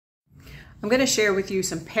I'm going to share with you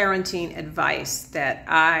some parenting advice that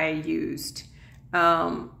I used.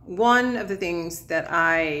 One of the things that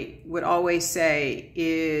I would always say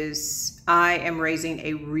is I am raising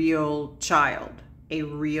a real child, a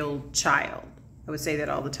real child. I would say that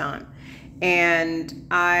all the time. And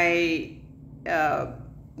I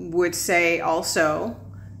would say also,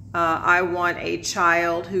 I want a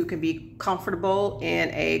child who can be comfortable in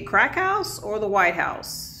a crack house or the White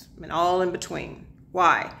House, and all in between.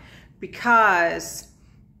 Why? Because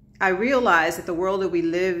I realize that the world that we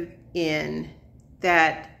live in,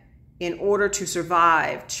 that in order to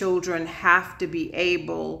survive, children have to be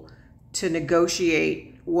able to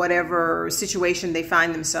negotiate whatever situation they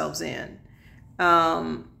find themselves in.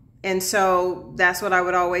 And so that's what I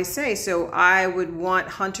would always say. So I would want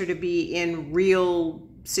Hunter to be in real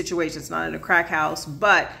situations, not in a crack house,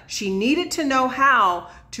 but she needed to know how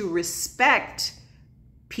to respect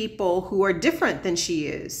people who are different than she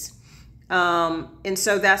is. And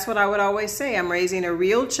so that's what I would always say. I'm raising a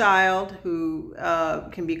real child who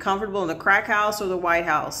can be comfortable in the crack house or the White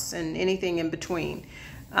House and anything in between.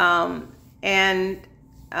 I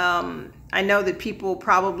know that people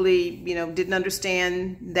probably, didn't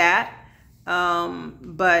understand that,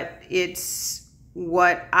 but it's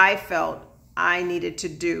what I felt I needed to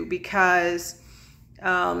do, because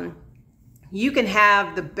you can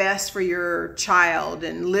have the best for your child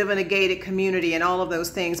and live in a gated community and all of those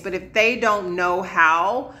things, but if they don't know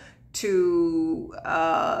how to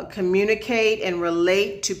communicate and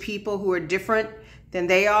relate to people who are different than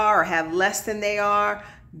they are or have less than they are,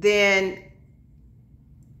 then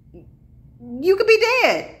you could be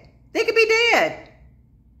dead. They could be dead.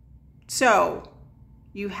 So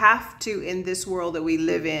you have to, in this world that we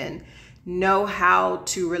live in, know how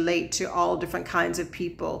to relate to all different kinds of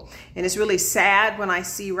people. And it's really sad when I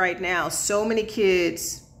see right now so many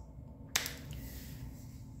kids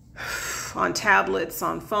on tablets,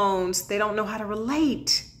 on phones, they don't know how to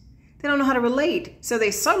relate. They don't know how to relate. So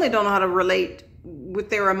they certainly don't know how to relate with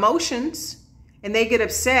their emotions, and they get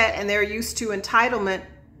upset and they're used to entitlement.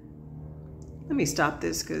 Let me stop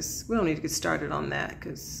this because we don't need to get started on that,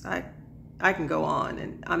 because I can go on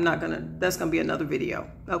and I'm not gonna, that's gonna be another video,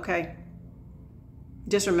 okay?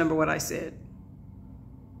 Just remember what I said.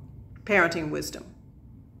 Parenting wisdom.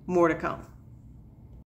 More to come.